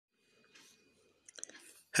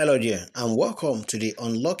Hello there, and welcome to the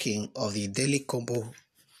unlocking of the daily combo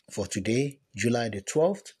for today, July the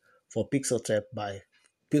 12th, for PIXELTAP by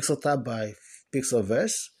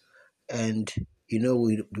Pixelverse. And the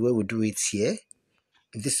way we do it here.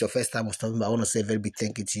 If this is your first time or something, I want to say a very big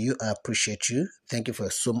thank you to you. I appreciate you. Thank you for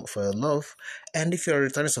your love. And if you're a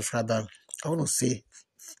returning subscriber, I want to say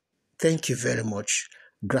thank you very much.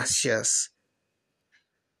 Gracias.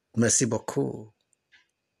 Merci beaucoup.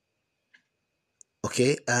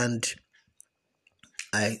 Okay, and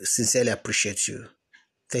I sincerely appreciate you.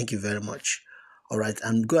 Thank you very much. All right,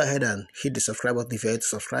 and go ahead and hit the subscribe button if you're to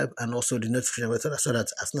subscribe, and also the notification button so that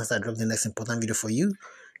as soon as I drop the next important video for you,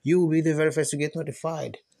 you will be the very first to get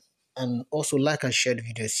notified. And also like and share the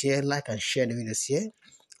videos here.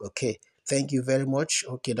 Okay, thank you very much.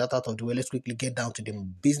 Okay, that out of the way, let's quickly get down to the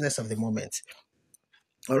business of the moment.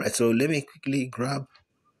 All right, so let me quickly grab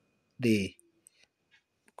the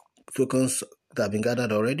tokens that have been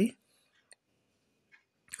gathered already,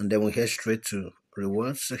 and then we head straight to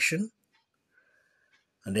reward section,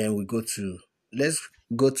 and then we let's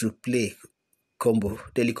go to play combo,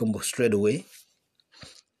 daily combo straight away.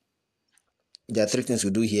 There are three things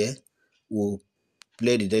we do here. We'll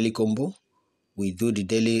play the daily combo, we do the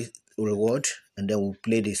daily reward, and then we'll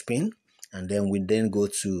play the spin, and then we go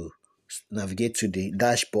to navigate to the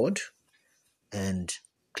dashboard and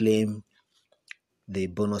claim the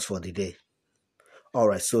bonus for the day. All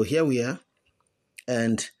right, so here we are,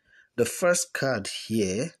 and the first card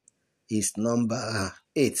here is number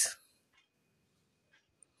 8.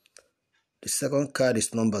 The second card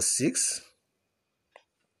is number 6,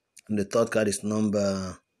 and the third card is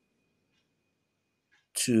number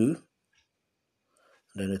 2.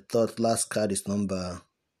 Then the last card is number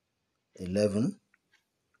 11.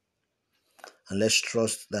 And let's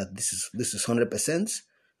trust that this is 100%.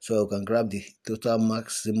 So we can grab the total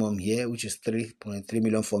maximum here, which is 3.3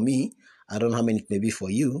 million for me. I don't know how many it may be for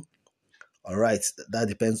you. All right, that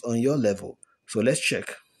depends on your level. So let's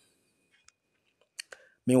check.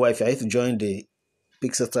 Meanwhile, if you're here to join the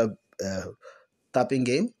PIXELTAP tapping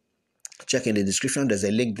game, check in the description. There's a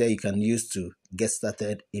link there you can use to get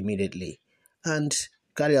started immediately and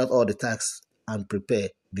carry out all the tasks and prepare,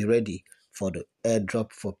 be ready for the airdrop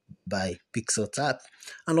by PIXELTAP,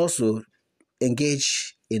 and also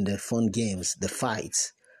engage in the fun games, the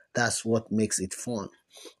fights. That's what makes it fun.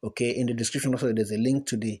 Okay, in the description also there's a link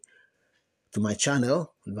to my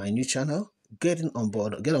channel, my new channel. Get on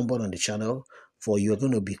board on the channel, for you're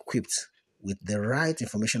going to be equipped with the right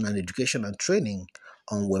information and education and training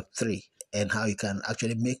on Web3 and how you can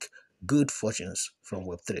actually make good fortunes from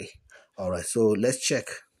Web3. All right, so let's check.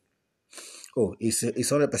 Oh, it's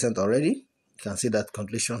 100% already. You can see that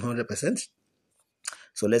completion 100%.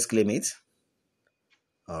 So let's claim it.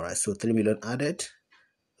 All right, so 3 million added.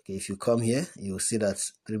 Okay, if you come here, you'll see that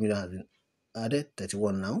 3 million has been added,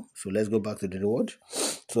 31 now. So let's go back to the reward.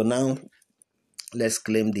 So now let's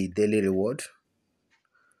claim the daily reward.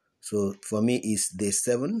 So for me, it's day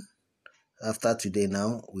 7. After today,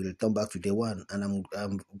 now we return back to day 1, and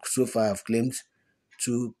I'm so far I've claimed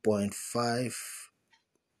 2.5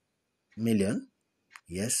 million.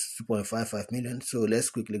 Yes, 2.55 million. So let's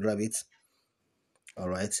quickly grab it. All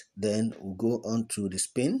right, then we'll go on to the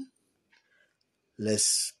spin.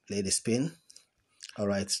 Let's play the spin. All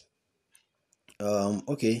right.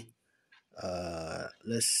 Okay.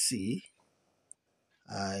 Let's see.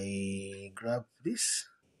 I grab this.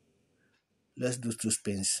 Let's do 2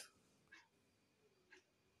 spins.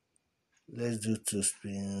 Let's do 2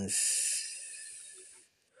 spins.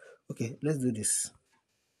 Okay, let's do this.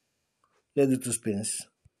 Let's do 2 spins.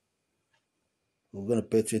 We're gonna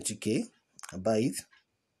pay 20k and buy it.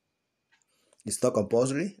 It's not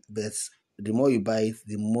compulsory, but the more you buy it,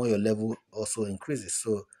 the more your level also increases.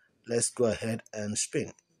 So let's go ahead and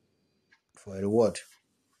spin for a reward.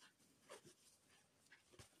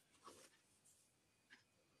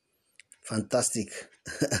 Fantastic.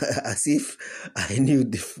 As if I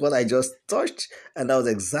knew what I just touched, and that was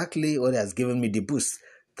exactly what has given me the boost.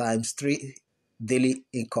 ×3 daily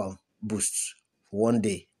income boosts one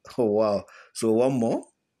day. Oh wow. So one more.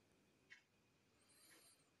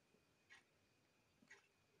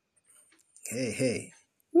 Hey.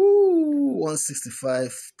 Woo,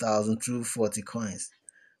 165,240 coins.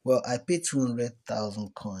 Well, I paid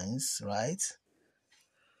 200,000 coins, right?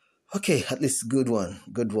 Okay, at least good one.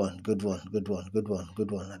 At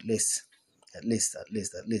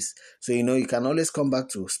least. So you can always come back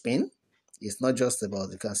to spin. It's not just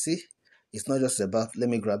about, you can see, it's not just about, let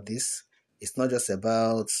me grab this. It's not just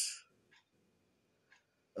about,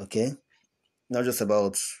 okay, not just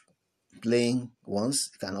about playing once.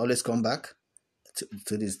 You can always come back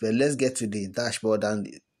to this. But let's get to the dashboard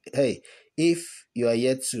and hey, if you are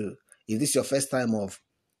yet to, if this is your first time of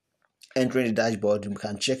entering the dashboard, you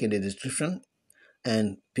can check in the description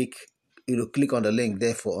and pick, click on the link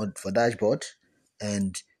there for dashboard,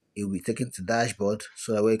 and you'll be taken to dashboard,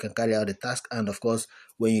 so that way you can carry out the task. And of course,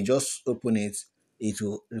 when you just open it, it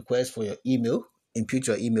will request for your email, input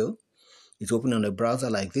your email. It's open on the browser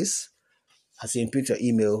like this. As you input your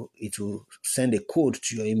email, it will send a code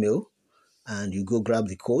to your email, and you go grab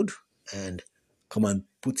the code and come and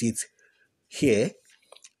put it here,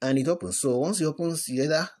 and it opens. So once it opens, you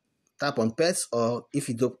either tap on pets, or if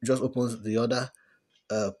it just opens the other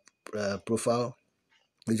profile,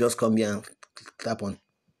 you just come here and tap on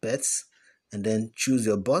pets, and then choose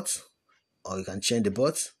your bot, or you can change the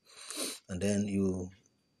bot, and then you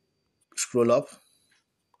scroll up.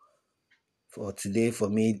 For today, for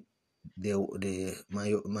me,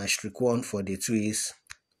 my streak one for the 2 is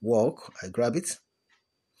walk. I grab it.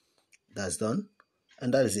 That's done,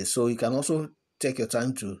 and that is it. So you can also take your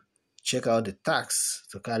time to check out the tasks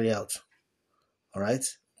to carry out. All right,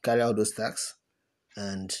 carry out those tasks,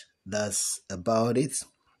 and that's about it.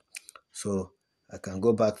 So I can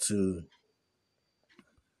go back to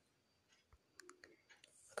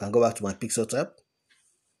my PixelTap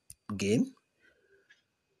game.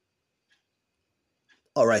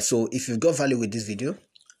 All right, so if you've got value with this video,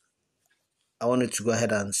 I want you to go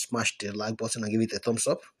ahead and smash the like button and give it a thumbs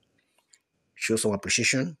up, show some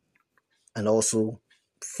appreciation, and also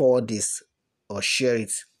forward this or share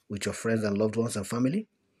it with your friends and loved ones and family,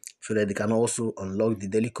 so that they can also unlock the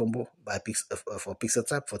daily combo for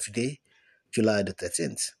PixelTap for today, July the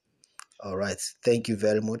 13th. All right, thank you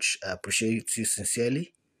very much. I appreciate you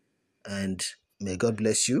sincerely, and may God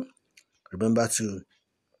bless you. Remember to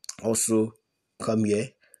also come here,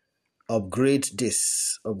 upgrade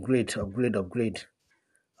this, upgrade. I'm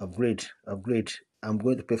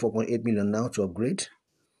going to pay 4.8 million now to upgrade.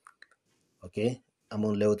 Okay, I'm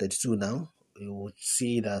on level 32 now. You will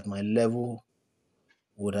see that my level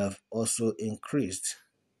would have also increased.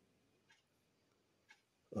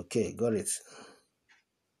 Okay, got it.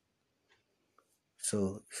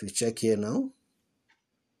 So if you check here now,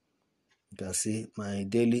 you can see my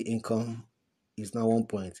daily income is now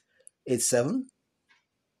 1.87.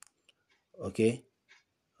 Okay,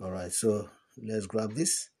 all right, so let's grab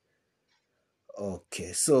this.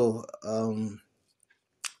 Okay, so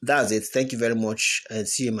that's it. Thank you very much, and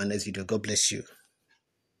see you in my next video. God bless you.